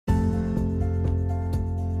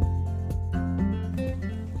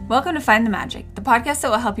Welcome to Find the Magic, the podcast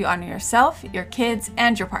that will help you honor yourself, your kids,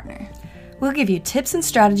 and your partner. We'll give you tips and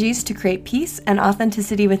strategies to create peace and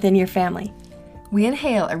authenticity within your family. We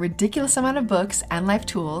inhale a ridiculous amount of books and life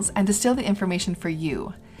tools and distill the information for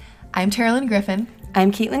you. I'm Terralyn Griffin.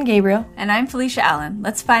 I'm Caitlin Gabriel. And I'm Felicia Allen.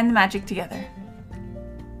 Let's find the magic together.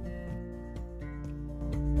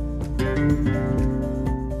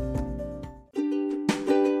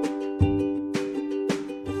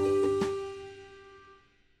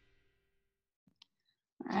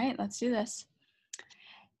 All right, let's do this.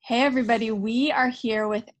 Hey everybody, we are here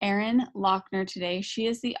with Erin Lochner today. She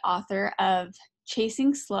is the author of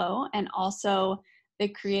Chasing Slow and also the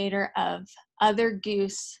creator of Other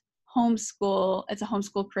Goose Homeschool. It's a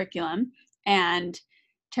homeschool curriculum. And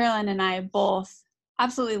Terralyn and I both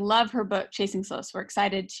absolutely love her book, Chasing Slow. So we're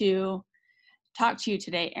excited to talk to you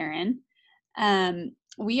today, Erin.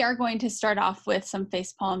 We are going to start off with some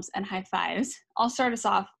face palms and high fives. I'll start us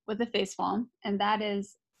off with a face palm, and that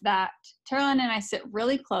is that Terralyn and I sit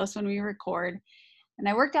really close when we record. And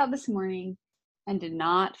I worked out this morning and did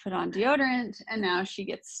not put on deodorant, and now she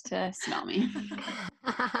gets to smell me.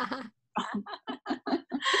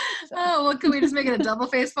 Oh, well, can we just make it a double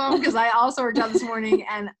face palm? Because I also worked out this morning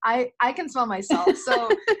and I can smell myself. So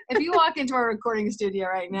if you walk into our recording studio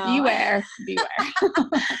right now, Beware.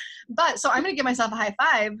 But so I'm going to give myself a high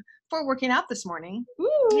five for working out this morning. Woo.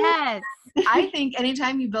 Yes. I think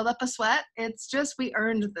anytime you build up a sweat, it's just, we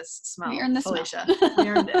earned this smell. We earned this Felicia. smell. We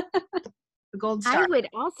earned it. The gold star. I would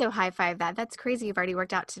also high five that. That's crazy. You've already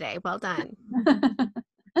worked out today. Well done. All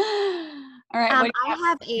right. What do you I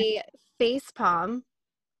have a face palm.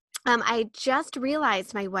 I just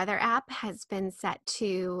realized my weather app has been set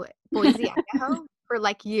to Boise, Idaho for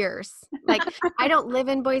like years. Like I don't live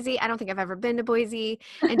in Boise. I don't think I've ever been to Boise.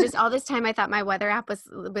 And just all this time I thought my weather app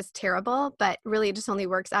was terrible, but really it just only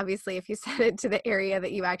works obviously if you set it to the area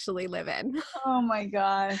that you actually live in. Oh my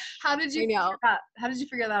gosh. How did you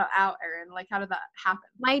figure that out, Erin? Like, how did that happen?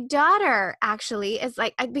 My daughter actually is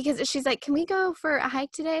like, because she's like, can we go for a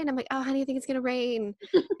hike today? And I'm like, oh, honey, I think it's going to rain.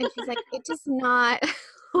 And she's like, it does not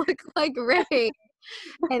look like rain.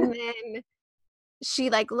 And then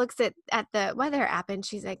she like looks at the weather app and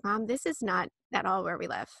she's like, Mom, this is not at all where we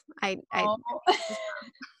live.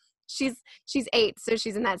 She's 8. So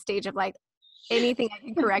she's in that stage of like, anything I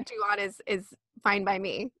can correct you on is fine by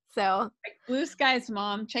me. So Like, blue skies,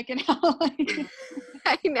 Mom, check it out.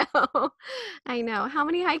 I know. How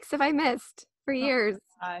many hikes have I missed for years?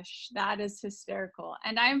 Gosh, that is hysterical.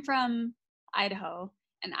 And I'm from Idaho,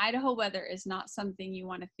 and Idaho weather is not something you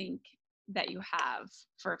want to think that you have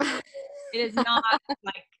for it is not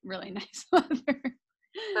like really nice weather.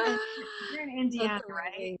 You're in Indiana,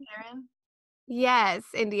 right, Erin? Yes,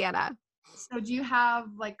 Indiana. So do you have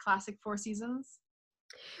like classic 4 seasons?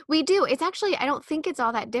 We do. It's actually, I don't think it's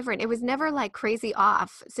all that different. It was never like crazy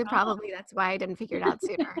off. So probably that's why I didn't figure it out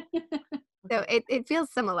sooner. So it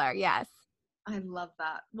feels similar. Yes. I love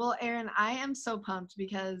that. Well, Erin, I am so pumped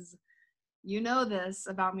because you know this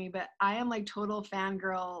about me, but I am like total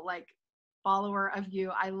fangirl, like follower of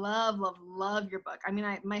you. I love your book. I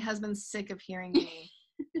mean, my husband's sick of hearing me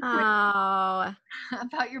Oh,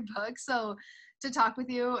 about your book. So to talk with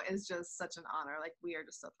you is just such an honor. Like we are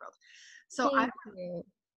just so thrilled. So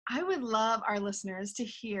I would love our listeners to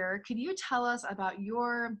hear, could you tell us about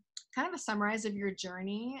your kind of a summarize of your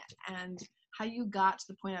journey and how you got to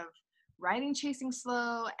the point of writing Chasing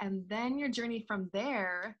Slow and then your journey from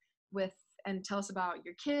there and tell us about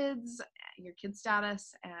your kids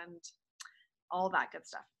status and all that good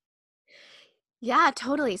stuff. yeah,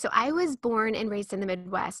 totally. So I was born and raised in the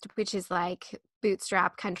Midwest, which is like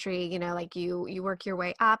bootstrap country, you know, like you work your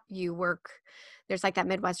way up, there's like that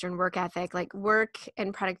Midwestern work ethic, like work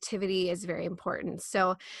and productivity is very important.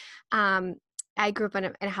 So I grew up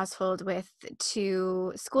in a household with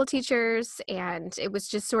 2 school teachers, and it was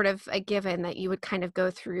just sort of a given that you would kind of go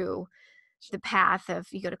through the path of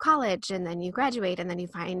you go to college and then you graduate and then you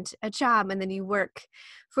find a job and then you work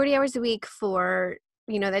 40 hours a week for,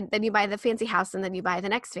 you know, then you buy the fancy house and then you buy the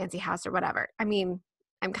next fancy house or whatever. I mean,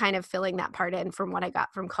 I'm kind of filling that part in from what I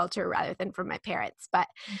got from culture rather than from my parents. But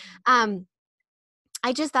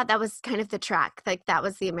I just thought that was kind of the track, like that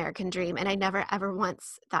was the American dream. And I never, ever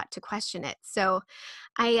once thought to question it. So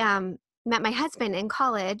I met my husband in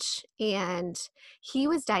college, and he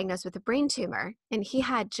was diagnosed with a brain tumor, and he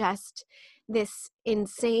had just this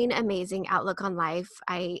insane, amazing outlook on life.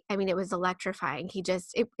 I mean, it was electrifying.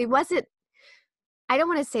 It wasn't, I don't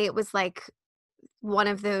want to say it was like one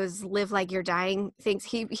of those live like you're dying things.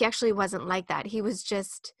 He actually wasn't like that. He was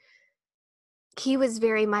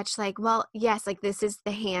very much like, well, yes, like this is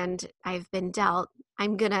the hand I've been dealt.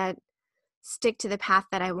 I'm going to stick to the path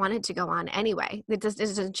that I wanted to go on anyway. It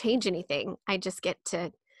doesn't change anything. I just get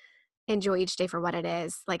to enjoy each day for what it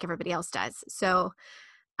is, like everybody else does. So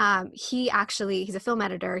he's a film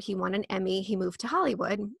editor. He won an Emmy. He moved to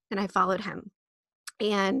Hollywood, and I followed him.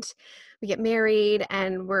 And we get married,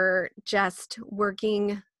 and we're just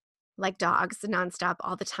working like dogs nonstop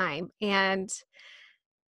all the time. And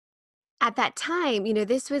at that time,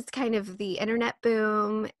 this was kind of the internet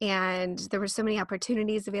boom, and there were so many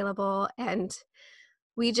opportunities available, and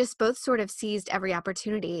we just both sort of seized every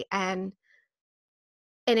opportunity, and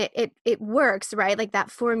it works, right? Like that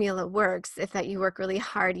formula works. If that you work really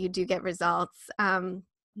hard, you do get results,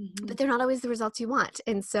 but they're not always the results you want.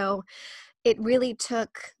 And so it really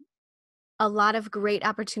took a lot of great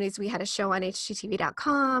opportunities. We had a show on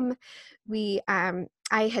hgtv.com.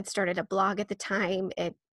 I had started a blog at the time.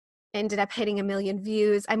 It ended up hitting 1 million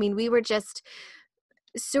views. I mean, we were just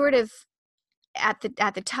sort of at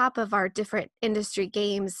the top of our different industry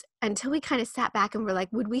games until we kind of sat back and were like,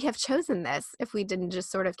 would we have chosen this if we didn't just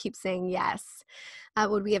sort of keep saying yes?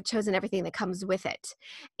 Would we have chosen everything that comes with it?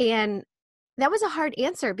 And that was a hard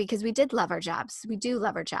answer because we did love our jobs. We do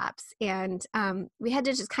love our jobs. And we had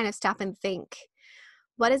to just kind of stop and think,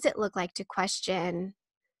 what does it look like to question,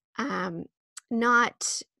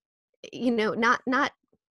 not,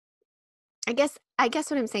 I guess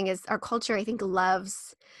what I'm saying is our culture, I think,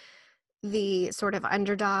 loves the sort of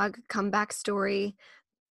underdog comeback story.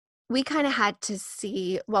 We kind of had to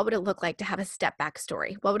see, what would it look like to have a step back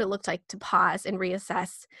story? What would it look like to pause and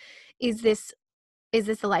reassess? Is this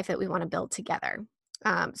the life that we want to build together?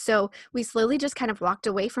 So we slowly just kind of walked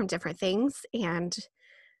away from different things and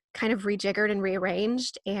kind of rejiggered and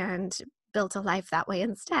rearranged and built a life that way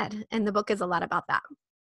instead. And the book is a lot about that.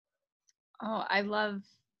 Oh, I love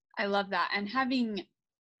that. And having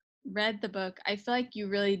read the book, I feel like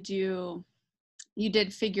you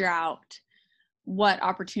did figure out what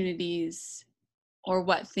opportunities or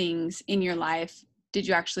what things in your life did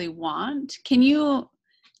you actually want. Can you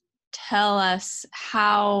tell us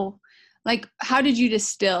how did you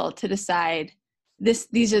distill to decide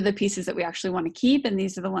these are the pieces that we actually want to keep and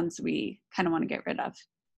these are the ones we kind of want to get rid of?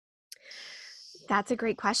 That's a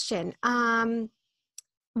great question.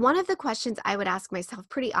 One of the questions I would ask myself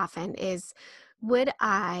pretty often is, would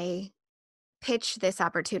I pitch this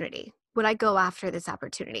opportunity? Would I go after this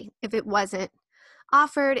opportunity if it wasn't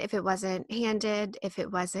offered, if it wasn't handed, if it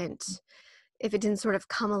didn't sort of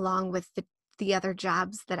come along with the other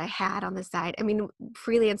jobs that I had on the side? I mean,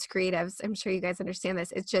 freelance creatives, I'm sure you guys understand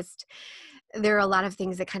this. It's just, there are a lot of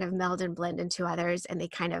things that kind of meld and blend into others, and they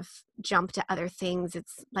kind of jump to other things.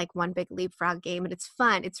 It's like one big leapfrog game, and it's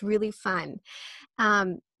fun. It's really fun.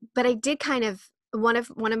 But I did kind of, one of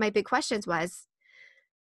my big questions was,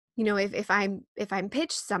 if I'm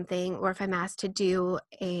pitched something, or if I'm asked to do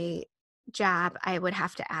a job, I would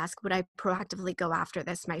have to ask, would I proactively go after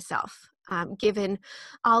this myself? Given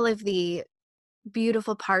all of the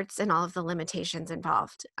beautiful parts and all of the limitations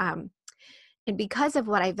involved. And because of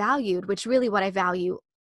what I valued, which really what I value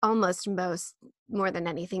almost more than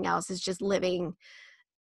anything else, is just living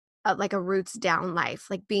like a roots down life,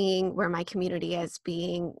 like being where my community is,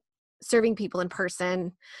 serving people in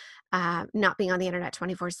person, not being on the internet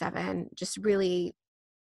 24/7, just really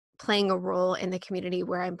playing a role in the community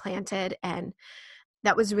where I'm planted. And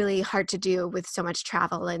that was really hard to do with so much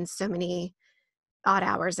travel and so many odd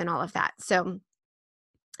hours and all of that. So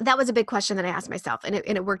that was a big question that I asked myself, and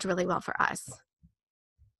it worked really well for us.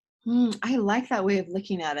 I like that way of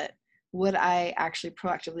looking at it. Would I actually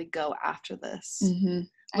proactively go after this? Mm-hmm.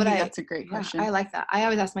 I think that's a great question. I like that. I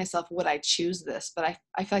always ask myself, would I choose this? But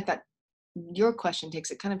I feel like that your question takes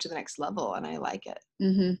it kind of to the next level, and I like it.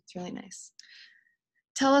 Mm-hmm. It's really nice.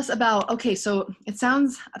 Tell us about, okay, so it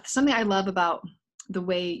sounds, something I love about the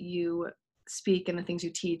way you speak and the things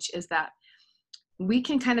you teach is that we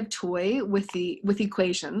can kind of toy with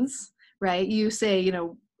equations, right? You say,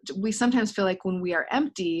 we sometimes feel like when we are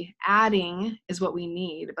empty, adding is what we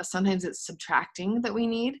need, but sometimes it's subtracting that we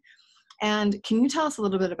need. And can you tell us a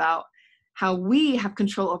little bit about how we have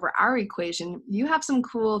control over our equation? You have some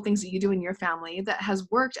cool things that you do in your family that has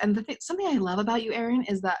worked. And something I love about you, Erin,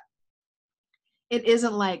 is that it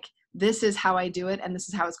isn't like, this is how I do it and this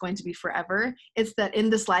is how it's going to be forever. It's that in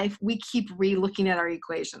this life, we keep re-looking at our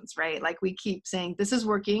equations, right? Like we keep saying, this is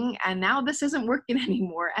working and now this isn't working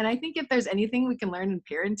anymore. And I think if there's anything we can learn in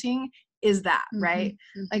parenting is that, right?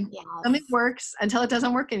 Mm-hmm. Like something works until it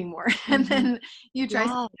doesn't work anymore. Mm-hmm. And then you try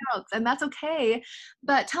something else, and that's okay.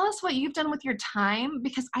 But tell us what you've done with your time,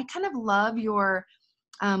 because I kind of love your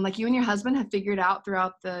like you and your husband have figured out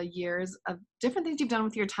throughout the years of different things you've done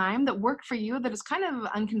with your time that work for you, that is kind of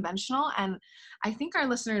unconventional. And I think our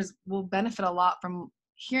listeners will benefit a lot from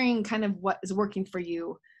hearing kind of what is working for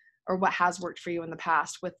you or what has worked for you in the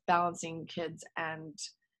past with balancing kids and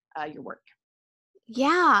your work.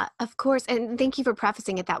 Yeah, of course. And thank you for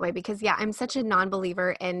prefacing it that way because, yeah, I'm such a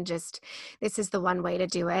non-believer in just this is the one way to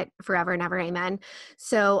do it forever and ever. Amen.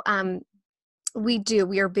 So, we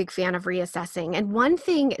are a big fan of reassessing. And one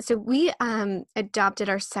thing, so we adopted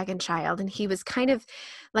our second child and he was kind of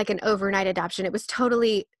like an overnight adoption. It was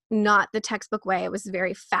totally not the textbook way. It was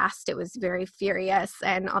very fast. It was very furious.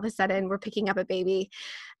 And all of a sudden we're picking up a baby.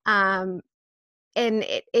 And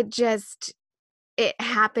it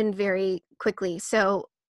happened very quickly. So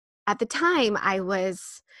at the time I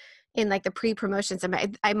was in like the pre-promotions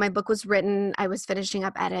and my book was written, I was finishing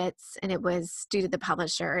up edits and it was due to the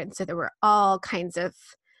publisher. And so there were all kinds of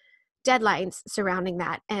deadlines surrounding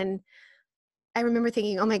that. And I remember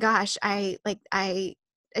thinking, oh my gosh, I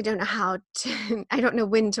don't know how to, I don't know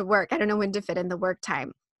when to work. I don't know when to fit in the work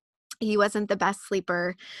time. He wasn't the best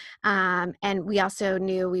sleeper. And we also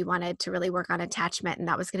knew we wanted to really work on attachment and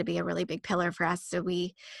that was going to be a really big pillar for us. So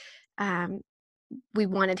we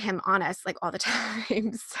wanted him on us like all the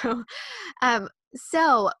time.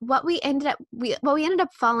 So what we ended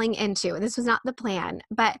up falling into, and this was not the plan,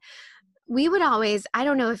 but we would always, I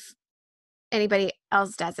don't know if anybody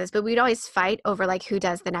else does this, but we'd always fight over like who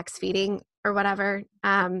does the next feeding or whatever.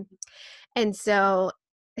 And so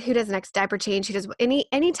who does the next diaper change, who does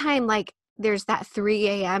anytime like there's that 3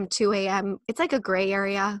 a.m., 2 a.m., it's like a gray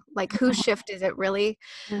area, like whose shift is it really?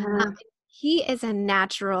 He is a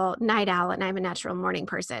natural night owl and I'm a natural morning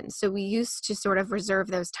person. So we used to sort of reserve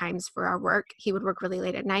those times for our work. He would work really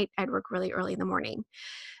late at night. I'd work really early in the morning.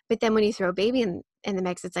 But then when you throw a baby in the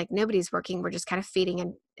mix, it's like nobody's working. We're just kind of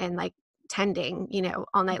feeding and like tending,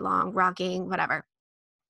 all night long, rocking, whatever.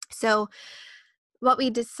 So what we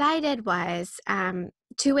decided was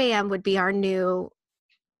 2 a.m. would be our new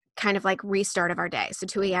kind of like restart of our day. So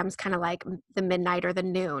 2 a.m. is kind of like the midnight or the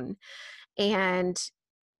noon. And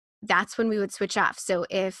that's when we would switch off. So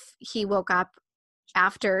if he woke up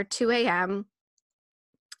after 2 a.m.,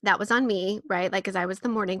 that was on me, right? Like, cause I was the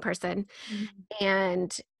morning person. Mm-hmm.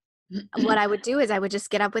 And what I would do is I would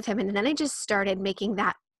just get up with him. And then I just started making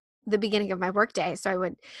that the beginning of my workday. So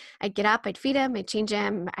I'd get up, I'd feed him, I'd change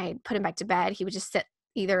him, I'd put him back to bed. He would just sit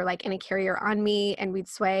either like in a carrier on me and we'd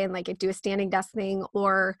sway and like I'd do a standing desk thing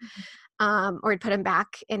or I'd put him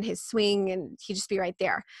back in his swing and he'd just be right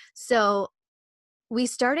there. So we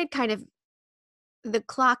started kind of the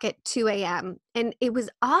clock at 2 a.m. and it was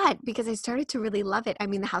odd because I started to really love it. I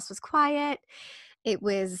mean, the house was quiet. It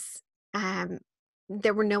was,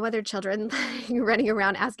 there were no other children running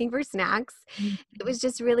around asking for snacks. Mm-hmm. It was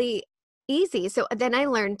just really easy. So then I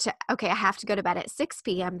learned I have to go to bed at 6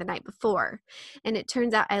 p.m. the night before. And it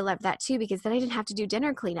turns out I loved that too, because then I didn't have to do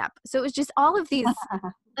dinner cleanup. So it was just all of these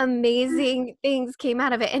amazing things came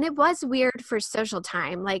out of it. And it was weird for social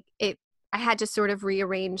time. Like I had to sort of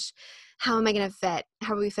rearrange how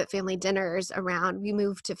we fit family dinners around. We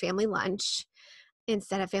moved to family lunch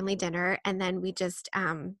instead of family dinner. And then we just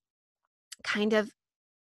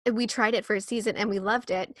we tried it for a season and we loved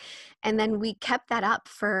it. And then we kept that up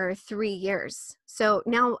for 3 years. So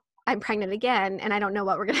now I'm pregnant again and I don't know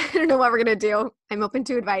what we're going to do. I'm open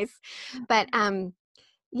to advice, but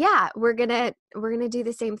yeah, we're going to do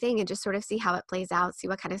the same thing and just sort of see how it plays out, see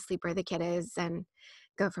what kind of sleeper the kid is and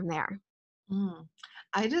go from there.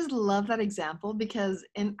 I just love that example because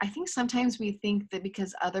I think sometimes we think that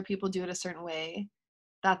because other people do it a certain way,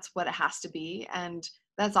 that's what it has to be. And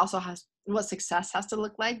that's also what success has to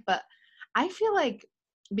look like. But I feel like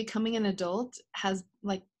becoming an adult has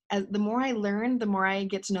the more I learn, the more I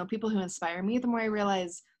get to know people who inspire me, the more I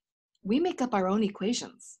realize we make up our own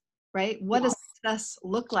equations, right? What does success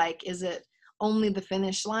look like? Is it only the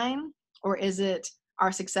finish line or is it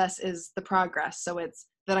our success is the progress? So it's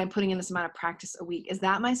that I'm putting in this amount of practice a week. Is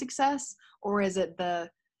that my success? Or is it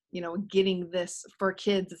getting this for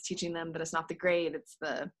kids, it's teaching them that it's not the grade, it's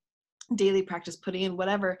the daily practice putting in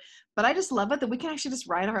whatever. But I just love it that we can actually just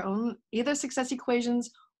write our own either success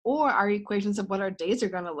equations or our equations of what our days are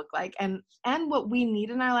going to look like and what we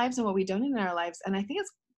need in our lives and what we don't need in our lives. And I think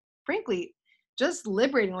it's frankly just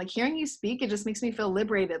liberating. Like hearing you speak, it just makes me feel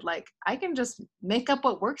liberated. Like I can just make up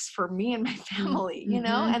what works for me and my family,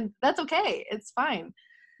 and that's okay. It's fine.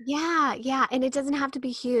 Yeah, yeah. And it doesn't have to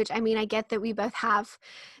be huge. I mean, I get that we both have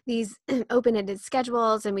these open-ended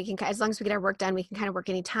schedules and we can, as long as we get our work done, we can kind of work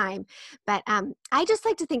anytime. But I just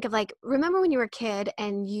like to think of like, remember when you were a kid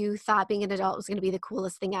and you thought being an adult was going to be the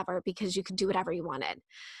coolest thing ever because you could do whatever you wanted.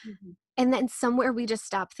 Mhm. And then somewhere we just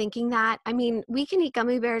stop thinking that. I mean, we can eat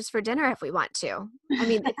gummy bears for dinner if we want to. I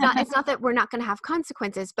mean, it's not that we're not going to have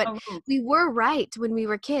consequences, but Oh, we were right when we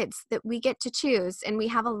were kids that we get to choose and we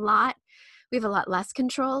have a lot less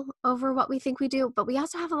control over what we think we do, but we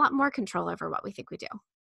also have a lot more control over what we think we do.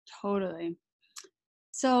 totally.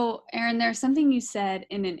 So, Erin, there's something you said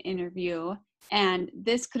in an interview, and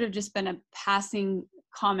this could have just been a passing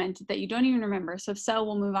comment that you don't even remember. So, if so,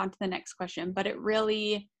 we'll move on to the next question. But it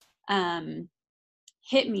really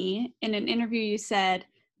hit me in an interview. You said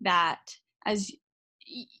that as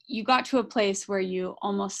you got to a place where you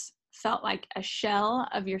almost felt like a shell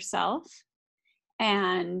of yourself,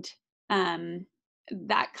 and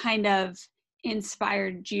that kind of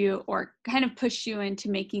inspired you or kind of pushed you into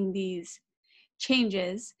making these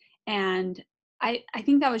changes. And I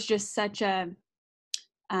think that was just such a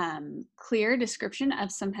clear description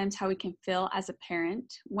of sometimes how we can feel as a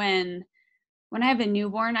parent. When I have a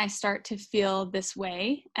newborn, I start to feel this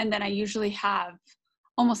way, and then I usually have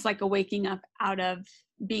almost like a waking up out of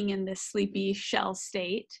being in this sleepy shell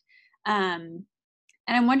state. And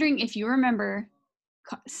I'm wondering if you remember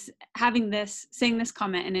saying this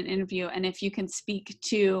comment in an interview, and if you can speak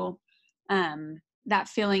to that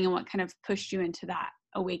feeling and what kind of pushed you into that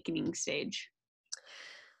awakening stage.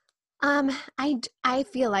 I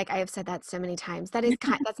feel like I have said that so many times. That's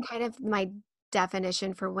kind of my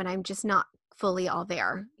definition for when I'm just not fully all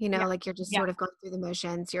there. You know, Yeah. like you're just Yeah. sort of going through the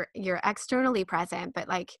motions. You're externally present, but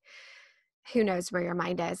like who knows where your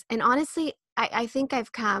mind is. And honestly, I think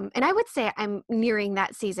I've come, and I would say I'm nearing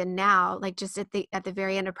that season now, like just at the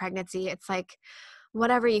very end of pregnancy. It's like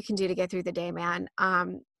whatever you can do to get through the day, man.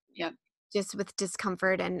 Yep. Just with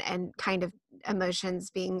discomfort and kind of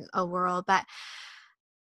emotions being a whirl. But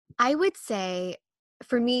I would say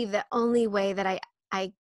for me, the only way that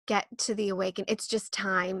I get to the awaken, it's just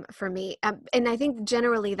time for me. And I think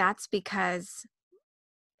generally that's because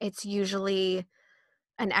it's usually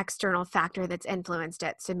an external factor that's influenced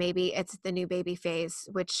it. So maybe it's the new baby phase,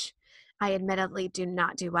 which I admittedly do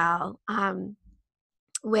not do well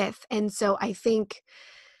with. And so I think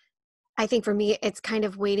for me, it's kind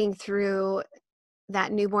of wading through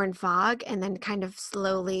that newborn fog and then kind of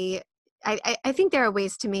slowly I think there are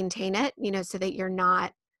ways to maintain it, you know, so that you're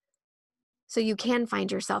not so you can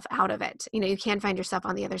find yourself out of it. You know, you can find yourself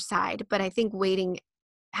on the other side. But I think waiting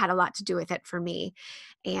had a lot to do with it for me.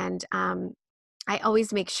 And I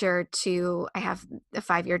always make sure I have a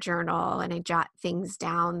 5-year journal and I jot things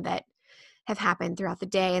down that have happened throughout the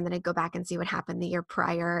day. And then I go back and see what happened the year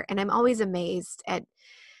prior. And I'm always amazed at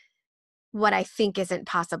what I think isn't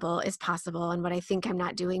possible is possible. And what I think I'm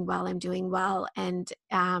not doing well, I'm doing well. And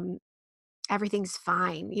everything's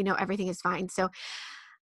fine. You know, everything is fine. So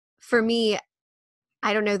for me,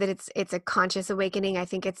 I don't know that it's a conscious awakening. I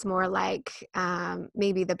think it's more like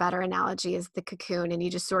maybe the better analogy is the cocoon, and you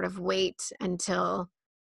just sort of wait until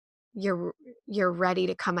you're ready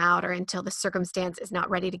to come out, or until the circumstance is not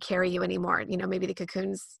ready to carry you anymore. You know, maybe the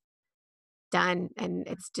cocoon's done and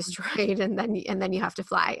it's destroyed, and then you have to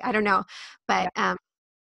fly. I don't know, but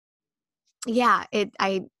yeah,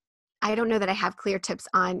 I don't know that I have clear tips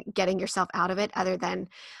on getting yourself out of it, other than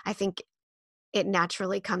I think it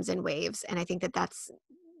naturally comes in waves, and I think that that's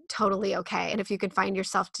totally okay. And if you can find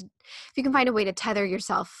a way to tether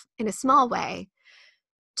yourself in a small way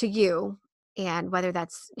to you, and whether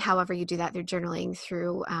that's however you do that, through journaling,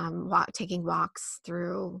 through taking walks,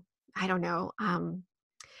 through I don't know,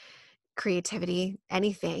 creativity,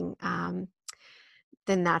 anything,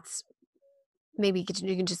 then that's maybe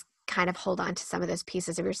you can just kind of hold on to some of those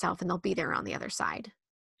pieces of yourself, and they'll be there on the other side.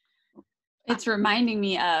 It's reminding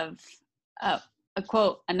me of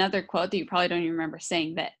another quote that you probably don't even remember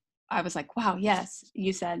saying, that I was like, wow, yes,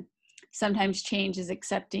 you said sometimes change is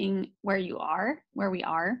accepting where we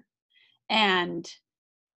are. And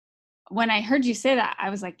when I heard you say that, I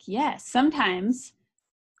was like, yes, sometimes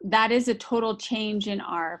that is a total change in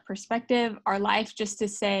our perspective, our life, just to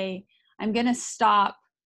say, I'm going to stop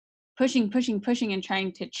pushing, and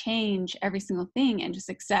trying to change every single thing, and just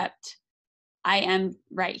accept I am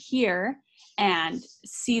right here and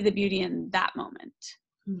see the beauty in that moment.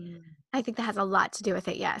 I think that has a lot to do with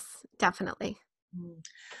it. Yes, definitely.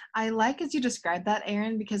 I like as you described that,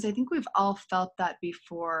 Erin, because I think we've all felt that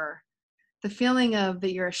before. The feeling of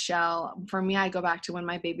that you're a shell. For me, I go back to when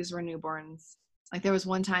my babies were newborns. Like there was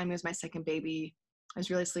one time, it was my second baby. I was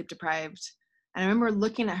really sleep deprived. And I remember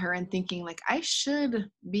looking at her and thinking like, I should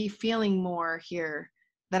be feeling more here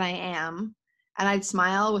than I am. And I'd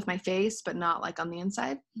smile with my face, but not like on the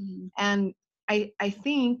inside. Mm-hmm. And I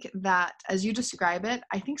think that as you describe it,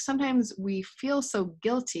 I think sometimes we feel so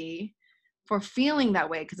guilty for feeling that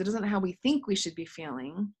way because it isn't how we think we should be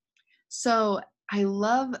feeling. So I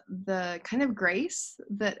love the kind of grace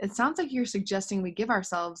that it sounds like you're suggesting we give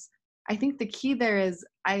ourselves. I think the key there is,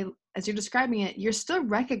 as you're describing it, you're still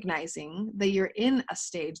recognizing that you're in a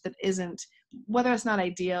stage that isn't, whether it's not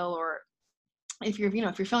ideal, or if you're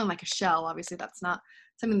feeling like a shell, obviously that's not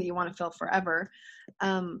something that you want to feel forever.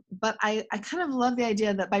 But I kind of love the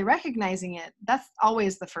idea that by recognizing it, that's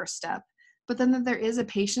always the first step. But then that there is a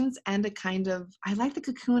patience and a kind of, I like the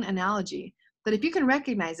cocoon analogy, that if you can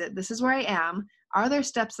recognize it, this is where I am. Are there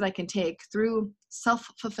steps that I can take through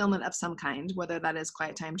self-fulfillment of some kind, whether that is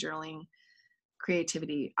quiet time, journaling,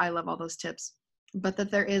 creativity? I love all those tips. But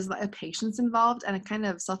that there is a patience involved and a kind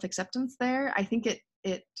of self-acceptance there. I think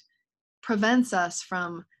it prevents us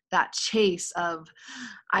from that chase of,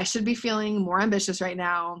 I should be feeling more ambitious right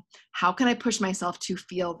now. How can I push myself to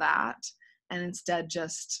feel that? And instead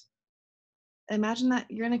just imagine that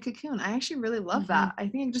you're in a cocoon. I actually really love that. I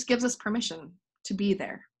think it just gives us permission to be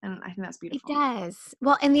there. And I think that's beautiful. It does.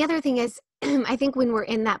 Well, and the other thing is, I think when we're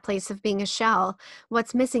in that place of being a shell,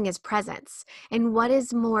 what's missing is presence. And what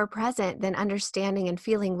is more present than understanding and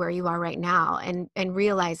feeling where you are right now and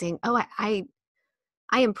realizing, oh, I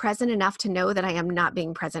am present enough to know that I am not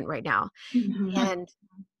being present right now. Mm-hmm. And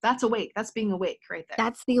that's awake. That's being awake right there.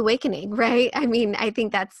 That's the awakening, right? I mean, I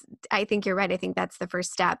think you're right. I think that's the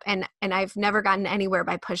first step. And I've never gotten anywhere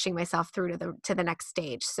by pushing myself through to the next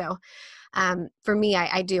stage. So for me,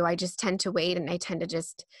 I just tend to wait, and I tend to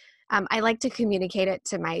just, I like to communicate it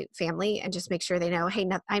to my family and just make sure they know, hey,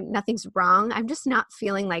 nothing's wrong. I'm just not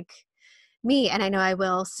feeling like me. And I know I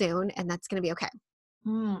will soon, and that's going to be okay.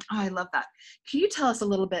 Oh, I love that. Can you tell us a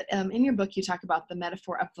little bit, in your book, you talk about the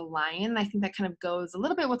metaphor of the lion. I think that kind of goes a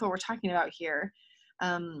little bit with what we're talking about here.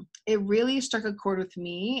 It really struck a chord with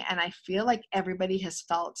me, and I feel like everybody has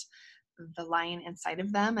felt the lion inside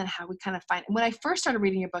of them, and how we kind of find, when I first started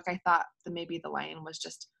reading your book, I thought that maybe the lion was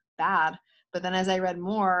just bad. But then as I read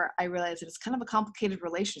more, I realized that it's kind of a complicated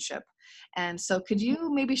relationship. And so could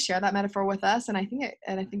you maybe share that metaphor with us? And I think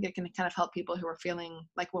it can kind of help people who are feeling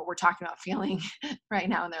like what we're talking about feeling right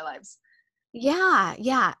now in their lives.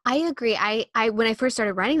 Yeah, I agree. I when I first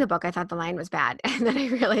started writing the book, I thought the lion was bad, and then I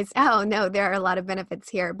realized, oh no, there are a lot of benefits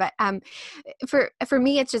here. But for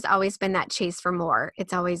me, it's just always been that chase for more.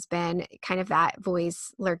 It's always been kind of that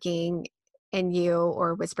voice lurking in you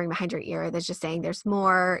or whispering behind your ear that's just saying there's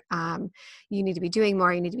more. You need to be doing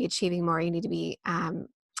more. You need to be achieving more. You need to be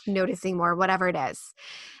noticing more. Whatever it is,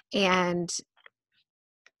 and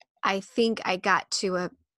I think I got to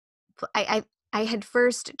I had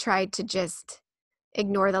first tried to just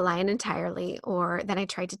ignore the lion entirely, or then I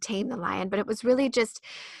tried to tame the lion, but it was really just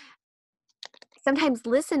sometimes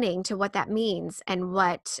listening to what that means and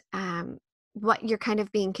what you're kind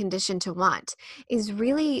of being conditioned to want is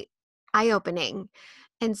really eye-opening.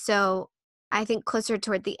 And so I think closer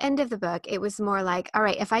toward the end of the book, it was more like, all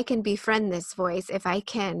right, if I can befriend this voice, if I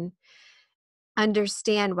can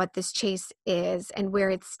understand what this chase is and where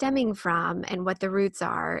it's stemming from and what the roots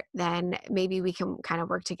are, then maybe we can kind of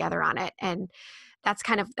work together on it. And that's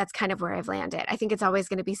kind of where I've landed. I think it's always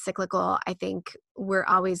going to be cyclical. I think we're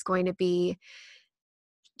always going to be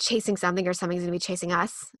chasing something, or something's going to be chasing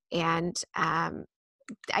us. And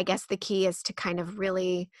I guess the key is to kind of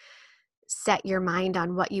really set your mind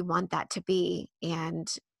on what you want that to be, and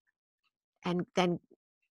then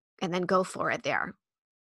go for it there.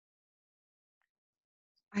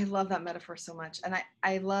 I love that metaphor so much. And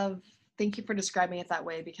thank you for describing it that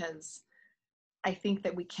way, because I think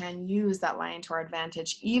that we can use that lion to our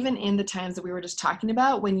advantage, even in the times that we were just talking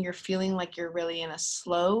about, when you're feeling like you're really in a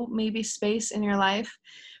slow, maybe space in your life.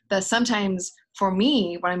 That sometimes for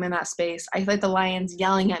me, when I'm in that space, I feel like the lion's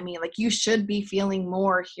yelling at me, like, you should be feeling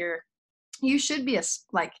more here. You should be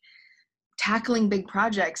tackling big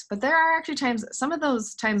projects. But there are actually times, some of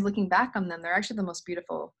those times looking back on them, they're actually the most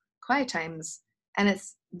beautiful quiet times. And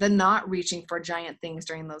it's the not reaching for giant things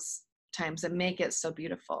during those times that make it so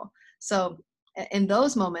beautiful. So in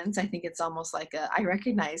those moments, I think it's almost like I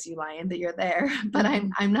recognize you, lion, that you're there, but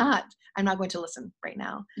I'm not going to listen right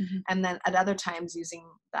now. Mm-hmm. And then at other times using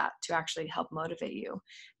that to actually help motivate you.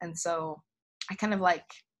 And so I kind of like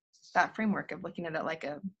that framework of looking at it like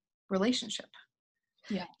a relationship.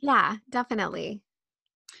 Yeah, definitely.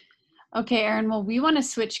 Okay, Erin, well, we want to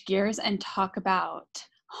switch gears and talk about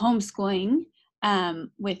homeschooling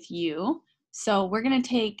with you. So we're going to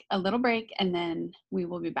take a little break and then we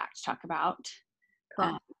will be back to talk about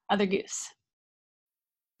Other Goose.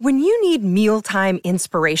 When you need mealtime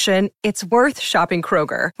inspiration, it's worth shopping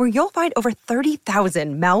Kroger, where you'll find over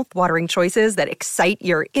 30,000 mouth-watering choices that excite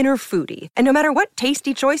your inner foodie. And no matter what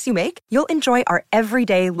tasty choice you make, you'll enjoy our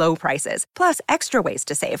everyday low prices, plus extra ways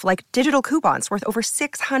to save, like digital coupons worth over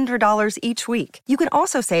 $600 each week. You can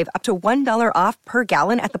also save up to $1 off per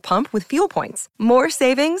gallon at the pump with fuel points. More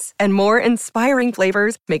savings and more inspiring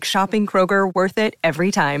flavors make shopping Kroger worth it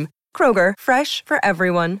every time. Kroger, fresh for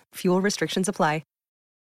everyone. Fuel restrictions apply.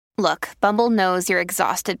 Look, Bumble knows you're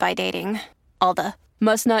exhausted by dating. All the,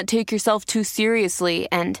 must not take yourself too seriously,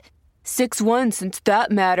 and 6'1" since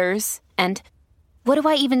that matters, and what do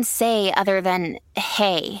I even say other than,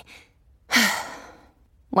 hey?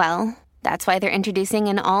 Well, that's why they're introducing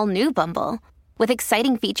an all-new Bumble, with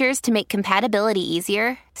exciting features to make compatibility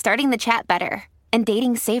easier, starting the chat better, and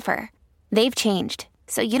dating safer. They've changed,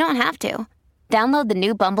 so you don't have to. Download the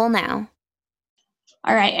new Bumble now.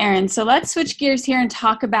 All right, Erin, so let's switch gears here and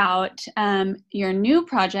talk about your new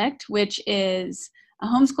project, which is a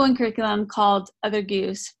homeschooling curriculum called Other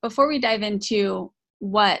Goose. Before we dive into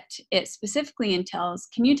what it specifically entails,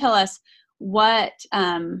 can you tell us what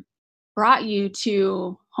brought you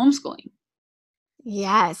to homeschooling?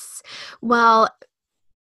 Yes. Well,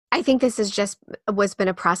 I think this is just was been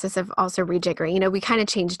a process of also rejiggering. You know, we kind of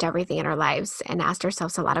changed everything in our lives and asked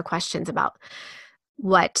ourselves a lot of questions about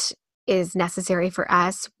what is necessary for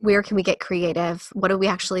us. Where can we get creative? What do we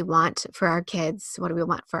actually want for our kids? What do we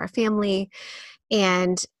want for our family?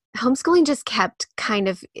 And homeschooling just kept kind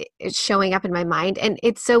of showing up in my mind. And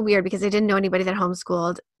it's so weird because I didn't know anybody that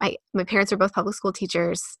homeschooled. My parents were both public school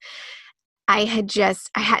teachers. I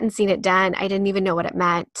hadn't seen it done. I didn't even know what it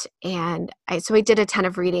meant. And so I did a ton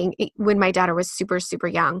of reading when my daughter was super, super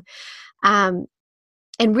young.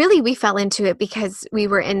 And really, we fell into it because we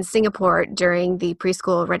were in Singapore during the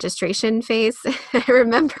preschool registration phase. I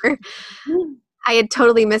remember I had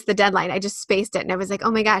totally missed the deadline. I just spaced it. And I was like,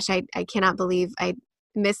 oh my gosh, I cannot believe I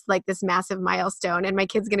missed like this massive milestone and my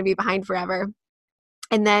kid's going to be behind forever.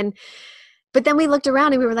 But then we looked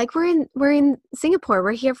around and we were like, we're in Singapore.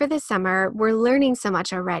 We're here for this summer. We're learning so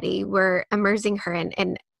much already. We're immersing her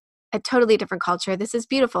in a totally different culture. This is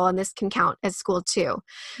beautiful, and this can count as school too.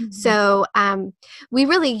 Mm-hmm. So we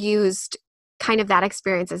really used kind of that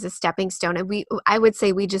experience as a stepping stone. And I would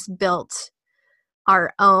say we just built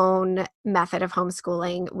our own method of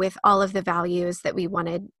homeschooling with all of the values that we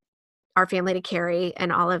wanted our family to carry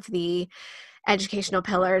and all of the educational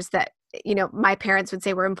pillars that, you know, my parents would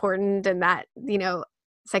say were important, and that, you know,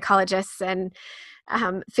 psychologists and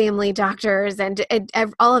family doctors and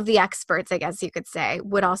all of the experts, I guess you could say,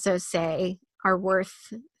 would also say are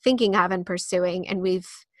worth thinking of and pursuing. And we've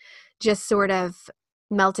just sort of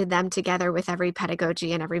melted them together with every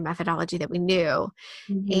pedagogy and every methodology that we knew.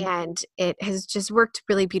 Mm-hmm. And it has just worked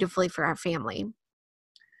really beautifully for our family.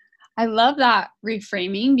 I love that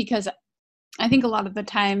reframing, because I think a lot of the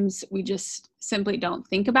times we just simply don't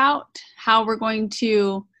think about how we're going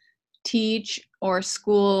to teach or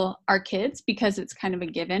school our kids because it's kind of a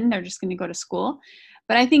given. They're just going to go to school.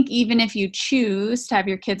 But I think even if you choose to have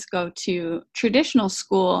your kids go to traditional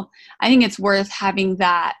school, I think it's worth having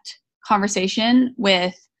that conversation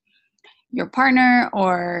with your partner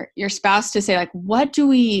or your spouse to say, like, what do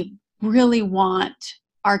we really want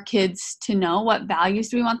our kids to know? What values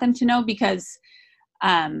do we want them to know? Because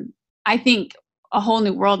I think a whole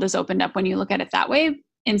new world is opened up when you look at it that way,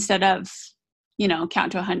 instead of, you know,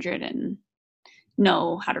 count to 100 and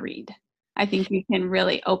know how to read. I think you can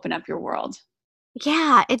really open up your world.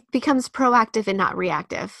 Yeah, it becomes proactive and not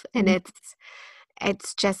reactive. And mm-hmm.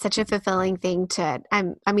 it's just such a fulfilling thing to,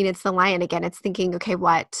 I mean, it's the lion again. It's thinking, okay,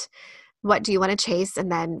 what do you want to chase?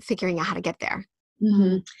 And then figuring out how to get there.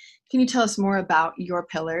 Mm-hmm. Can you tell us more about your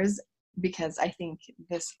pillars? Because I think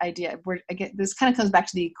this idea, this kind of comes back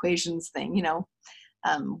to the equations thing, you know,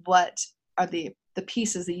 what are the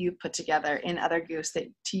pieces that you put together in Other Goose that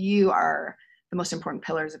to you are the most important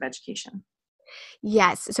pillars of education?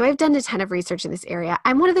 Yes. So I've done a ton of research in this area.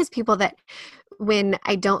 I'm one of those people that when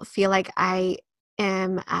I don't feel like I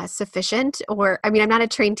am sufficient, or, I mean, I'm not a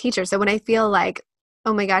trained teacher. So when I feel like,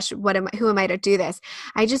 oh my gosh, who am I to do this?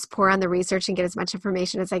 I just pour on the research and get as much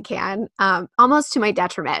information as I can, almost to my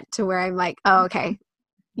detriment, to where I'm like, oh, okay,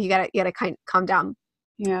 you gotta calm down.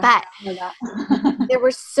 Yeah. But there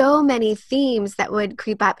were so many themes that would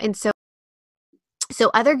creep up. And so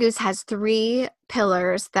Other Goose has 3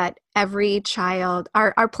 pillars that every child,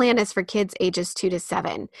 our plan is for kids ages 2 to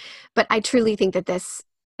 7. But I truly think that this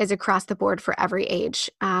is across the board for every age.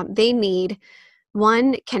 They need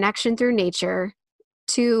 1, connection through nature,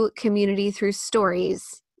 2, community through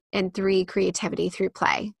stories, and 3, creativity through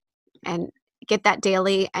play. And get that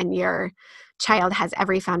daily, and your child has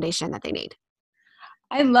every foundation that they need.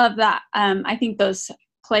 I love that. I think those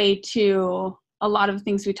play to a lot of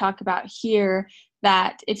things we talk about here,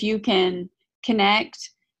 that if you can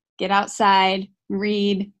connect, get outside,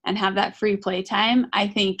 read, and have that free play time, I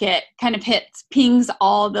think it kind of pings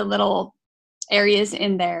all the little areas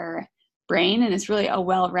in their brain, and it's really a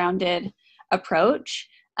well-rounded approach.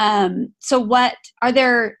 So what are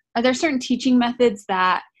there certain teaching methods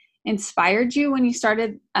that inspired you when you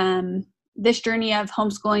started this journey of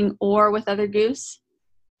homeschooling or with Other Goose?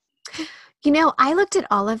 I looked at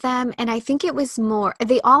all of them, and I think it was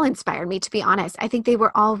they all inspired me, to be honest. I think they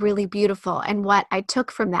were all really beautiful. And what I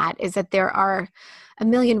took from that is that there are a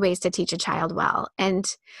million ways to teach a child well. And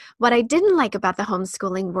what I didn't like about the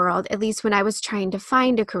homeschooling world, at least when I was trying to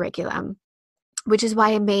find a curriculum, which is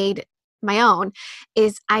why I made my own,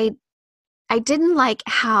 is I didn't like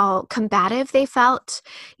how combative they felt.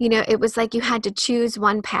 It was like you had to choose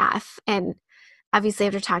one path. And obviously,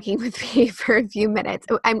 after talking with me for a few minutes,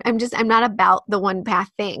 I'm not about the one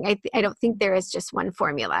path thing. I don't think there is just one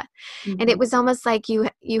formula. Mm-hmm. And it was almost like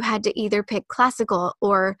you had to either pick classical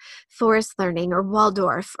or forest learning or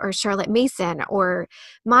Waldorf or Charlotte Mason or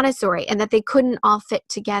Montessori, and that they couldn't all fit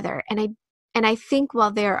together. And I think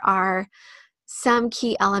while there are some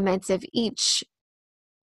key elements of each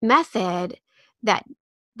method that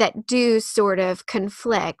do sort of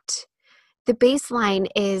conflict, the baseline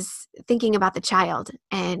is thinking about the child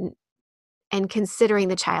and considering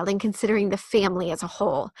the child and considering the family as a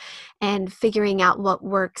whole, and figuring out what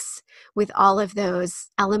works with all of those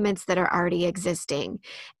elements that are already existing.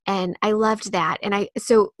 And I loved that. And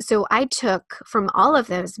so I took from all of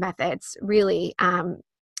those methods really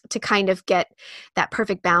to kind of get that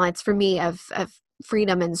perfect balance for me of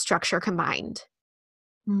freedom and structure combined.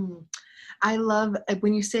 I love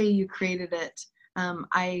when you say you created it.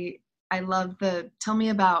 I love tell me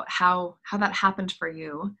about how that happened for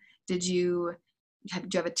you. Do you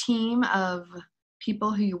have a team of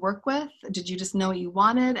people who you work with? Did you just know what you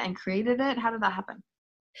wanted and created it? How did that happen?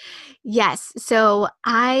 Yes. So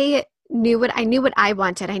I knew what I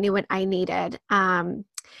wanted. I knew what I needed.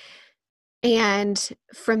 And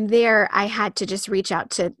from there, I had to just reach out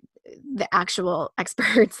to the actual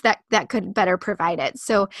experts that could better provide it.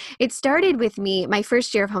 So it started with me, my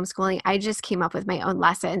first year of homeschooling. I just came up with my own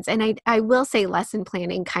lessons. And I will say lesson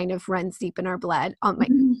planning kind of runs deep in our blood. My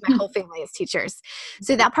whole family is teachers.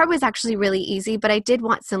 So that part was actually really easy, but I did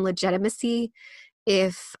want some legitimacy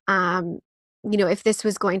if this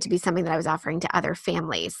was going to be something that I was offering to other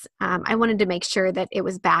families. I wanted to make sure that it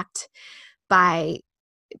was backed by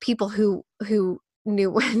people who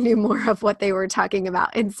knew more of what they were talking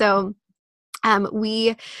about. And so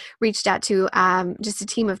we reached out to just a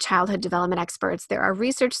team of childhood development experts. There are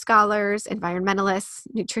research scholars, environmentalists,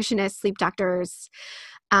 nutritionists, sleep doctors.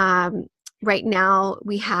 Right now,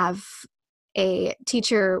 we have a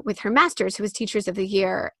teacher with her master's who was teacher of the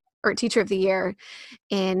year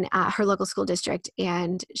in her local school district,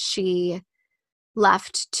 and she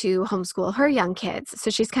left to homeschool her young kids.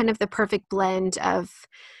 So she's kind of the perfect blend of,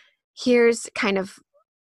 here's kind of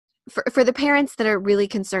for the parents that are really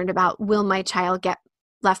concerned about, will my child get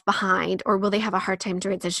left behind, or will they have a hard time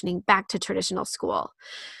transitioning back to traditional school?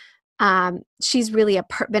 She's really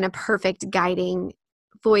been a perfect guiding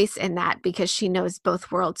voice in that, because she knows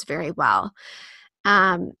both worlds very well.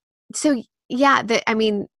 So yeah,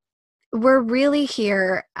 we're really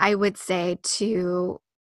here, I would say, to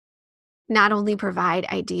not only provide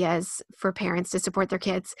ideas for parents to support their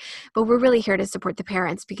kids, but we're really here to support the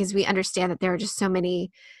parents, because we understand that there are just so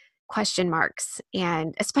many question marks.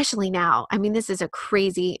 And especially now, this is a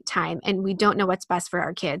crazy time, and we don't know what's best for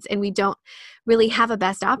our kids, and we don't really have a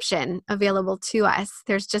best option available to us.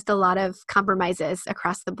 There's just a lot of compromises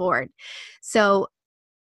across the board. So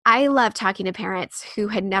I love talking to parents who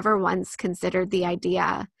had never once considered the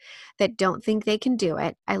idea, that don't think they can do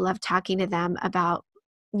it. I love talking to them about,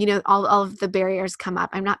 all of the barriers come up.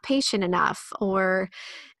 I'm not patient enough, or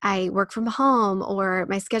I work from home, or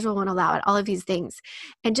my schedule won't allow it, all of these things.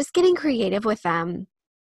 And just getting creative with them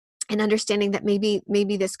and understanding that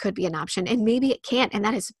maybe this could be an option, and maybe it can't. And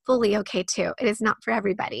that is fully okay too. It is not for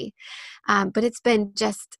everybody. But it's been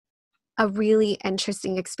just a really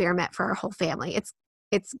interesting experiment for our whole family.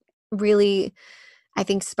 It's really, I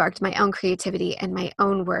think, sparked my own creativity and my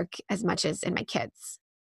own work as much as in my kids.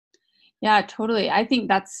 Yeah, totally. I think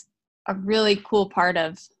that's a really cool part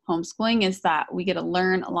of homeschooling, is that we get to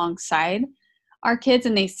learn alongside our kids,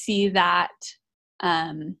 and they see that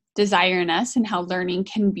desire in us, and how learning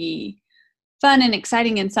can be fun and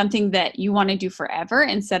exciting and something that you want to do forever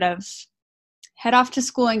instead of head off to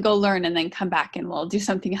school and go learn and then come back and we'll do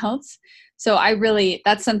something else. So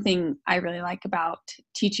that's something I really like about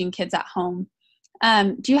teaching kids at home.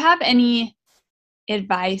 Do you have any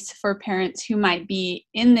advice for parents who might be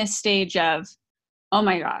in this stage of, oh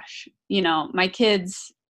my gosh, my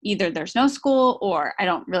kids, either there's no school or I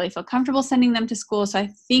don't really feel comfortable sending them to school. So I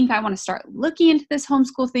think I want to start looking into this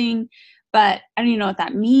homeschool thing, but I don't even know what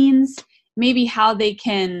that means. Maybe how they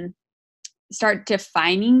can start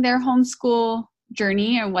defining their homeschool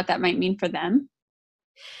journey and what that might mean for them.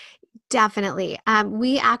 Definitely. I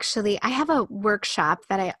have a workshop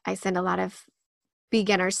that I send a lot of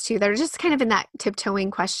beginners to that are just kind of in that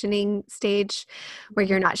tiptoeing questioning stage where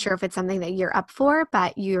you're not sure if it's something that you're up for,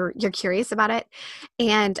 but you're curious about it.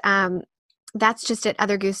 And that's just at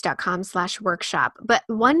othergoose.com/workshop. But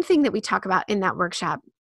one thing that we talk about in that workshop,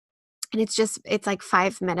 and it's like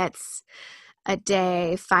 5 minutes a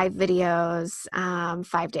day, 5 videos,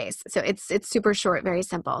 5 days. So it's super short, very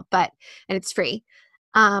simple, and it's free.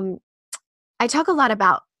 I talk a lot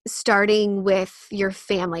about starting with your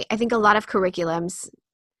family. I think a lot of curriculums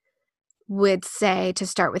would say to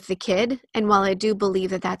start with the kid. And while I do believe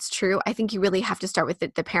that that's true, I think you really have to start with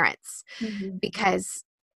the parents, because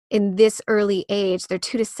in this early age, they're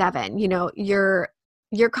 2 to 7, you're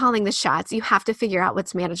calling the shots. You have to figure out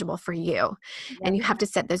what's manageable for you, and you have to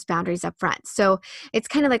set those boundaries up front. So it's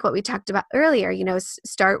kind of like what we talked about earlier,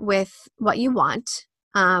 start with what you want,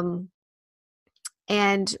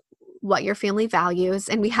 and what your family values.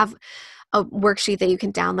 And we have a worksheet that you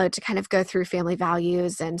can download to kind of go through family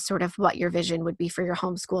values and sort of what your vision would be for your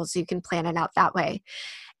homeschool, so you can plan it out that way.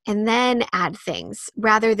 And then add things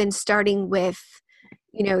rather than starting with,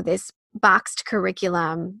 this boxed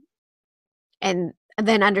curriculum and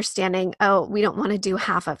then understanding, oh, we don't want to do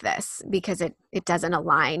half of this because it doesn't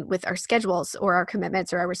align with our schedules or our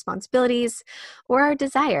commitments or our responsibilities or our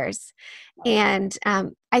desires. And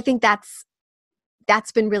I think that's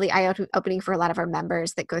been really eye-opening for a lot of our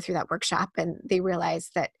members that go through that workshop, and they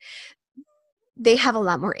realize that they have a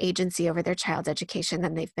lot more agency over their child's education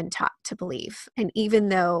than they've been taught to believe. And even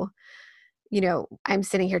though, I'm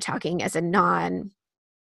sitting here talking as a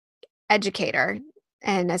non-educator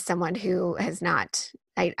and as someone who has not,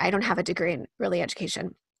 I don't have a degree in early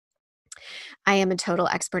education. I am a total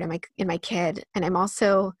expert in my kid, and I'm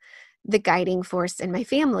also the guiding force in my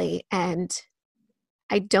family. And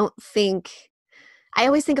I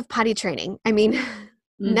always think of potty training. I mean,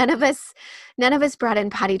 none of us brought in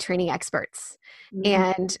potty training experts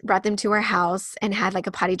and brought them to our house and had like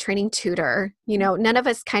a potty training tutor. None of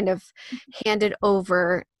us kind of handed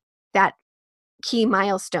over that key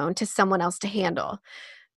milestone to someone else to handle.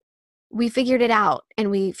 We figured it out, and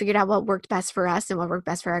we figured out what worked best for us and what worked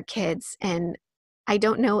best for our kids. And I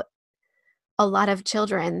don't know a lot of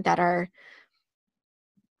children that are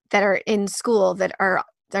in school that are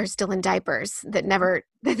still in diapers that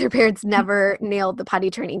their parents never nailed the potty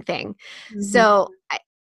training thing. So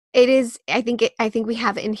I think we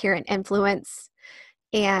have inherent influence,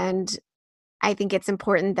 and I think it's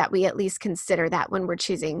important that we at least consider that when we're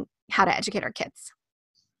choosing how to educate our kids.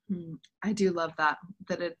 I do love that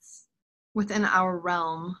it's within our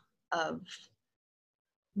realm of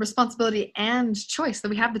responsibility and choice, that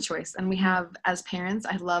we have the choice, and we have, as parents,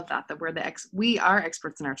 I love that we are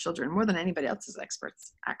experts in our children more than anybody else is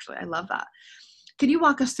experts. Actually, I love that. Could you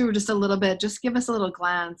walk us through just a little bit, just give us a little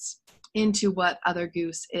glance into what Other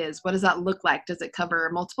Goose is? What does that look like? Does it cover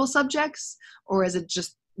multiple subjects, or is it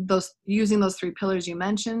just using those 3 pillars you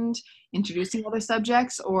mentioned, introducing other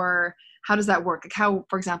subjects, or how does that work? Like how,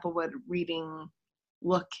 for example, would reading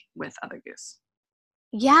look with Other Goose?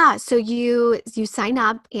 Yeah, so you sign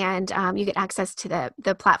up and you get access to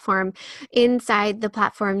the platform. Inside the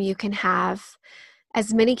platform, you can have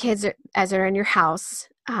as many kids as are in your house,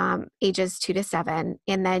 ages 2 to 7,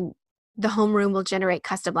 and then the homeroom will generate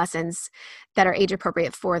custom lessons that are age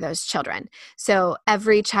appropriate for those children. So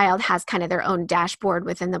every child has kind of their own dashboard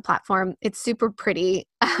within the platform. It's super pretty.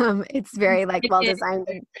 It's very well designed.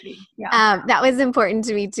 Yeah. That was important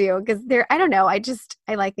to me too, because I don't know, I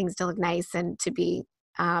like things to look nice and to be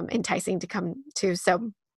enticing to come to.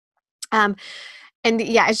 So, and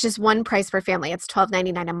yeah, it's just one price per family. It's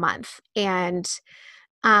 $12.99 a month. And,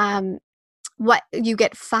 what you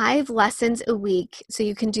get 5 lessons a week. So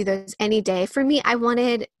you can do those any day. For me, I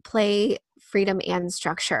wanted play, freedom, and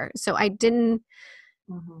structure. So I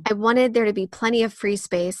wanted there to be plenty of free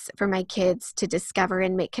space for my kids to discover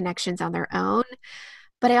and make connections on their own.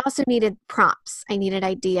 But I also needed prompts. I needed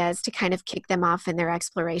ideas to kind of kick them off in their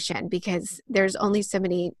exploration, because there's only so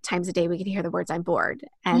many times a day we can hear the words "I'm bored"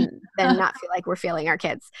 and then not feel like we're failing our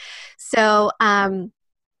kids. So,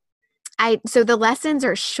 so the lessons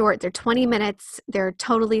are short. They're 20 minutes. They're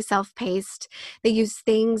totally self-paced. They use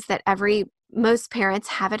things that most parents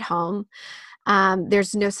have at home.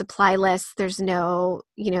 There's no supply list. There's no,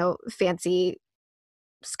 fancy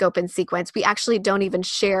scope and sequence. We actually don't even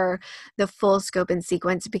share the full scope and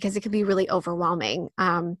sequence because it can be really overwhelming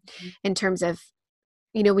in terms of,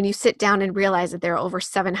 when you sit down and realize that there are over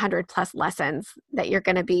 700 plus lessons that you're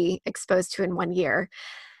going to be exposed to in 1 year.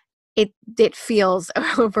 It feels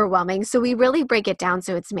overwhelming. So we really break it down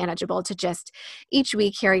so it's manageable to just each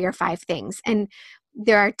week, here are your 5 things. And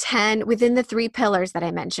there are 10 within the 3 pillars that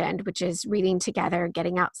I mentioned, which is reading together,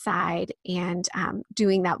 getting outside, and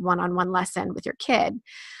doing that one-on-one lesson with your kid.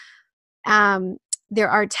 There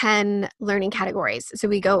are 10 learning categories. So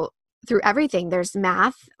we go through everything. There's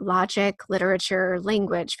math, logic, literature,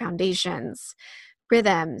 language, foundations,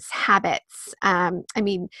 rhythms, habits.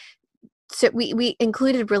 So we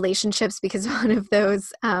included relationships because one of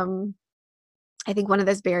those, I think one of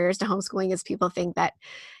those barriers to homeschooling is people think that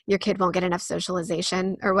your kid won't get enough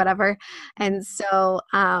socialization or whatever. And so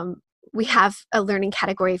we have a learning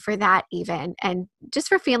category for that even, and just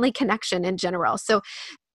for family connection in general. So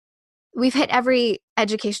we've hit every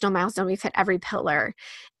educational milestone. We've hit every pillar.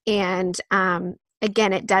 And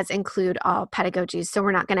again, it does include all pedagogies. So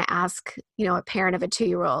we're not going to ask, a parent of a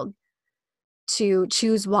 2-year-old to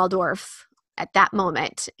choose Waldorf at that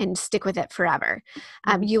moment and stick with it forever.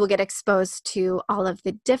 You will get exposed to all of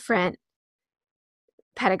the different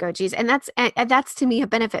pedagogies. And that's to me a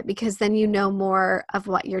benefit, because then you know more of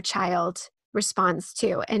what your child responds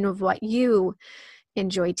to and of what you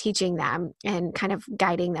enjoy teaching them and kind of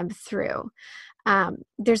guiding them through.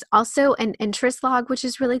 There's also an interest log, which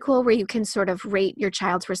is really cool, where you can sort of rate your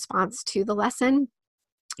child's response to the lesson.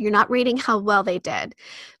 You're not rating how well they did,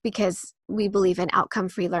 because we believe in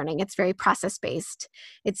outcome-free learning. It's very process-based.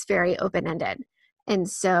 It's very open-ended. And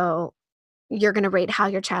so you're going to rate how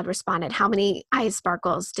your child responded. How many eye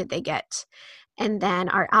sparkles did they get? And then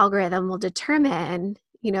our algorithm will determine,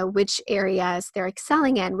 which areas they're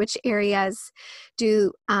excelling in, which areas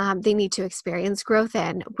do they need to experience growth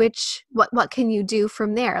in, what can you do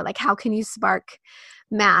from there? Like, how can you spark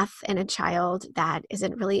math in a child that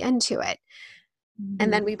isn't really into it?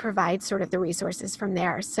 And then we provide sort of the resources from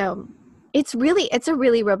there. So it's a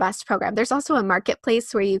really robust program. There's also a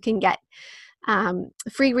marketplace where you can get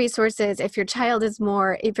free resources if your child is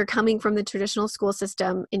if you're coming from the traditional school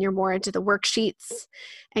system and you're more into the worksheets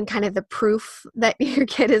and kind of the proof that your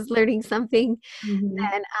kid is learning something,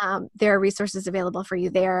 then there are resources available for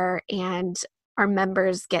you there. And our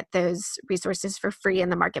members get those resources for free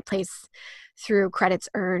in the marketplace through credits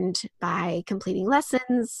earned by completing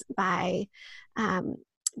lessons, by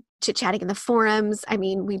chit-chatting in the forums. I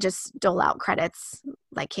mean, we just dole out credits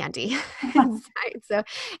like candy. So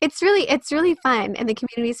it's really fun, and the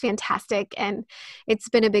community is fantastic, and it's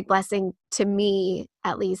been a big blessing to me,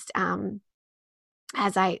 at least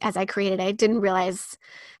as I created it. I didn't realize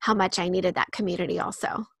how much I needed that community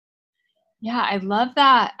also. Yeah, I love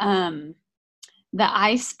that the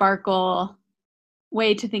eye sparkle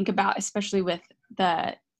way to think about, especially with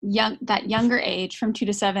that younger age from 2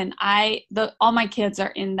 to 7. All my kids are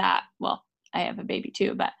in that. Well, I have a baby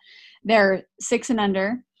too, but they're 6 and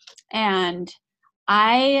under. And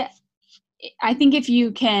I think if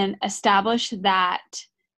you can establish that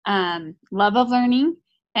love of learning,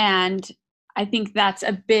 and I think that's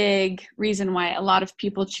a big reason why a lot of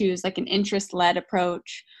people choose like an interest-led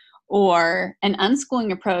approach or an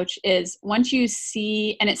unschooling approach, is once you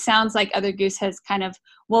see, and it sounds like Other Goose has kind of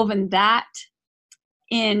woven that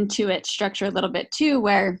into its structure a little bit too,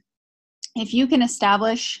 where if you can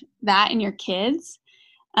establish that in your kids,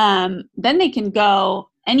 then they can go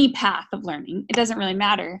any path of learning. It doesn't really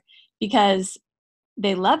matter, because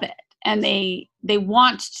they love it and they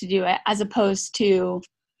want to do it, as opposed to,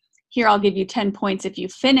 here, I'll give you 10 points if you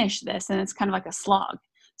finish this. And it's kind of like a slog.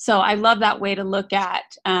 So I love that way to look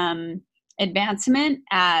at advancement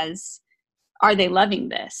as, are they loving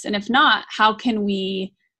this? And if not, how can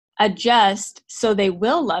we adjust so they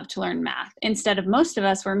will love to learn math, instead of most of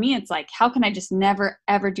us, where me, it's like, how can I just never,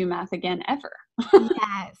 ever do math again, ever?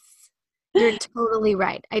 Yes, you're totally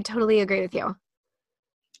right. I totally agree with you.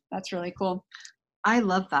 That's really cool. I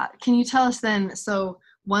love that. Can you tell us then, so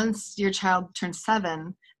once your child turns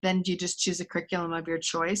 7, then do you just choose a curriculum of your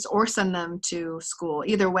choice or send them to school?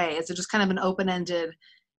 Either way, is it just kind of an open-ended,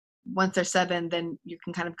 once they're 7, then you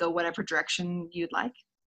can kind of go whatever direction you'd like?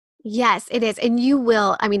 Yes, it is. And you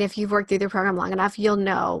will, I mean, if you've worked through the program long enough, you'll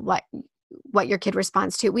know what your kid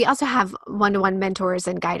responds to. We also have one-to-one mentors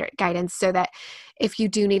and guidance so that if you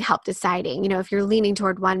do need help deciding, if you're leaning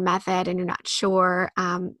toward one method and you're not sure,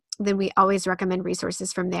 then we always recommend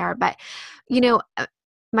resources from there. But,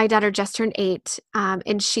 my daughter just turned 8,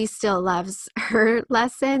 and she still loves her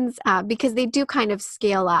lessons because they do kind of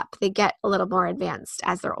scale up. They get a little more advanced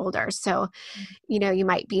as they're older. So, you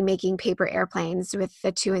might be making paper airplanes with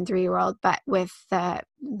the 2 and 3-year-old, but with the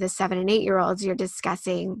 7 and 8-year-olds, you're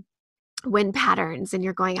discussing wind patterns and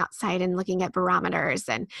you're going outside and looking at barometers,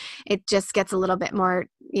 and it just gets a little bit more,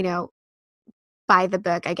 by the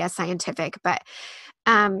book, I guess, scientific. But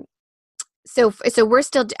so we're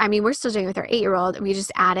still doing with our 8-year-old. We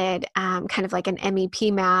just added kind of like an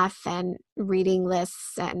MEP math and reading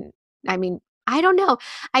lists. And I mean, I don't know.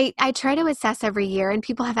 I try to assess every year, and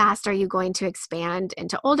people have asked, are you going to expand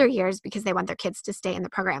into older years because they want their kids to stay in the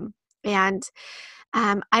program? And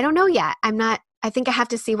I don't know yet. I think I have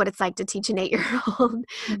to see what it's like to teach an 8-year-old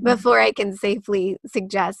before I can safely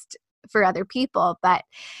suggest for other people. But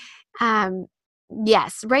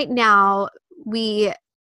yes, right now we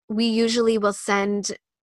usually will send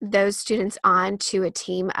those students on to a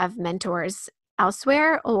team of mentors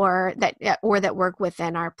elsewhere, or that work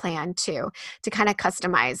within our plan to kind of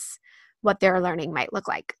customize what their learning might look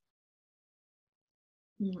like.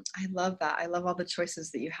 I love that. I love all the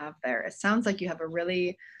choices that you have there. It sounds like you have a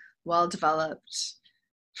really well-developed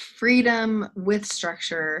freedom with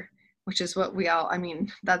structure, which is what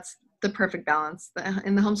that's the perfect balance.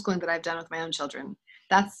 In the homeschooling that I've done with my own children,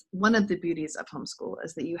 that's one of the beauties of homeschool,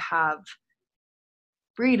 is that you have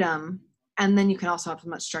freedom, and then you can also have as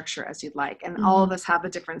much structure as you'd like. And all of us have a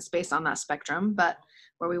different space on that spectrum, but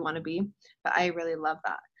where we want to be. But I really love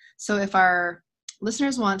that. So if our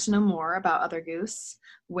listeners want to know more about Other Goose,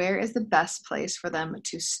 where is the best place for them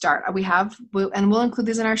to start? We'll include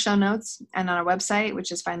these in our show notes and on our website,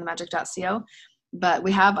 which is findthemagic.co. But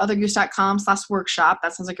we have othergoose.com/workshop.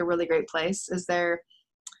 That sounds like a really great place. Is there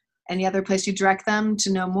any other place you direct them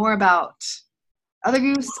to know more about Other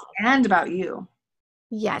Goose and about you?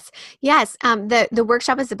 Yes. The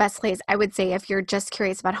workshop is the best place, I would say, if you're just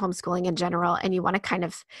curious about homeschooling in general and you want to kind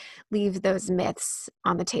of leave those myths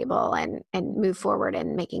on the table and move forward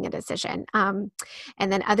in making a decision. And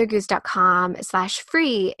then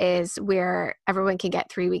othergoose.com/free is where everyone can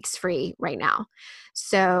get 3 weeks free right now.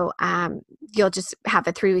 So you'll just have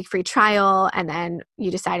a 3-week free trial, and then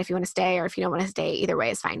you decide if you want to stay or if you don't want to stay. Either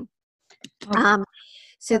way is fine. Okay.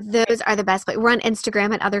 So those are the best. But we're on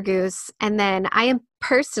Instagram at Other Goose. And then I am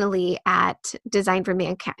personally at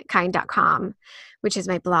designformankind.com, which is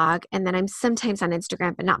my blog. And then I'm sometimes on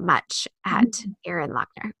Instagram, but not much, at Erin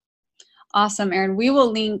Lochner. Awesome, Erin. We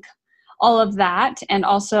will link all of that, and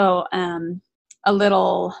also a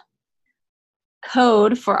little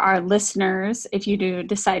code for our listeners if you do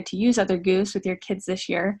decide to use Other Goose with your kids this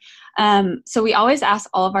year. So we always ask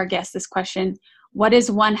all of our guests this question: what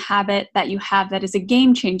is one habit that you have that is a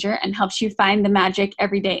game changer and helps you find the magic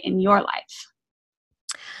every day in your life?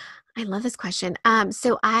 I love this question.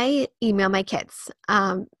 So I email my kids.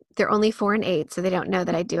 They're only 4 and 8, so they don't know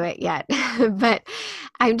that I do it yet. But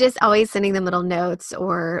I'm just always sending them little notes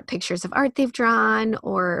or pictures of art they've drawn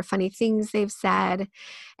or funny things they've said.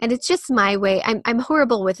 And it's just my way. I'm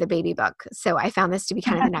horrible with the baby book, so I found this to be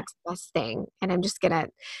kind of the next best thing. And I'm just going to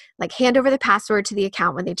hand over the password to the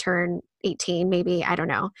account when they turn 18, maybe, I don't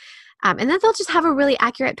know. And then they'll just have a really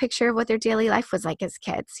accurate picture of what their daily life was like as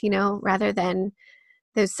kids, rather than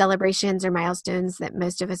those celebrations or milestones that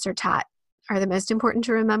most of us are taught are the most important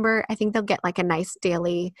to remember. I think they'll get a nice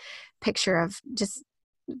daily picture of just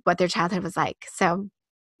what their childhood was like. So,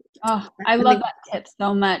 I love that tip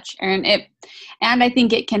so much, Erin. And I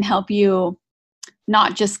think it can help you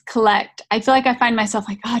not just collect. I feel like I find myself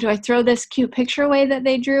do I throw this cute picture away that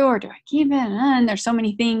they drew, or do I keep it? And there's so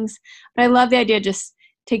many things. But I love the idea, just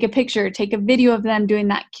take a picture, take a video of them doing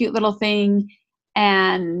that cute little thing,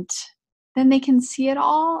 and then they can see it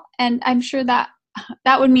all. And I'm sure that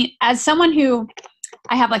would mean, as someone who,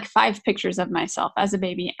 I have 5 pictures of myself as a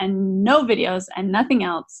baby and no videos and nothing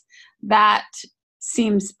else, that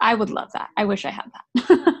seems, I would love that. I wish I had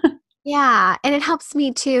that. Yeah. And it helps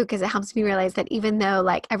me too, because it helps me realize that even though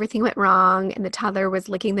everything went wrong and the toddler was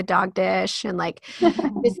licking the dog dish and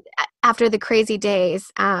just after the crazy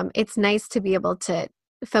days, it's nice to be able to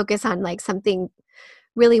focus on something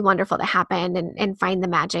really wonderful that happened and find the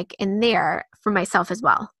magic in there for myself as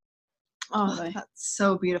well. Oh, that's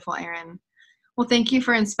so beautiful, Erin. Well, thank you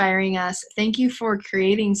for inspiring us. Thank you for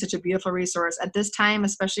creating such a beautiful resource at this time,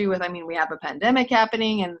 especially with, we have a pandemic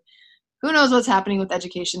happening and who knows what's happening with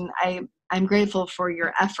education. I I'm grateful for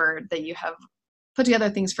your effort that you have put together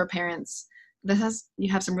things for parents.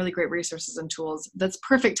 You have some really great resources and tools. That's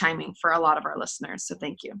perfect timing for a lot of our listeners. So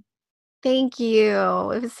thank you. Thank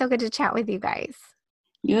you. It was so good to chat with you guys.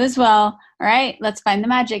 You as well. All right, let's find the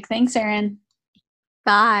magic. Thanks, Erin.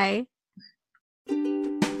 Bye.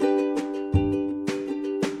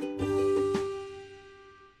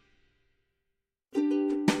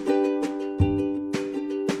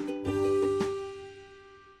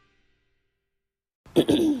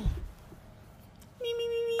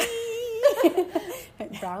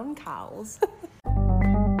 Brown cows.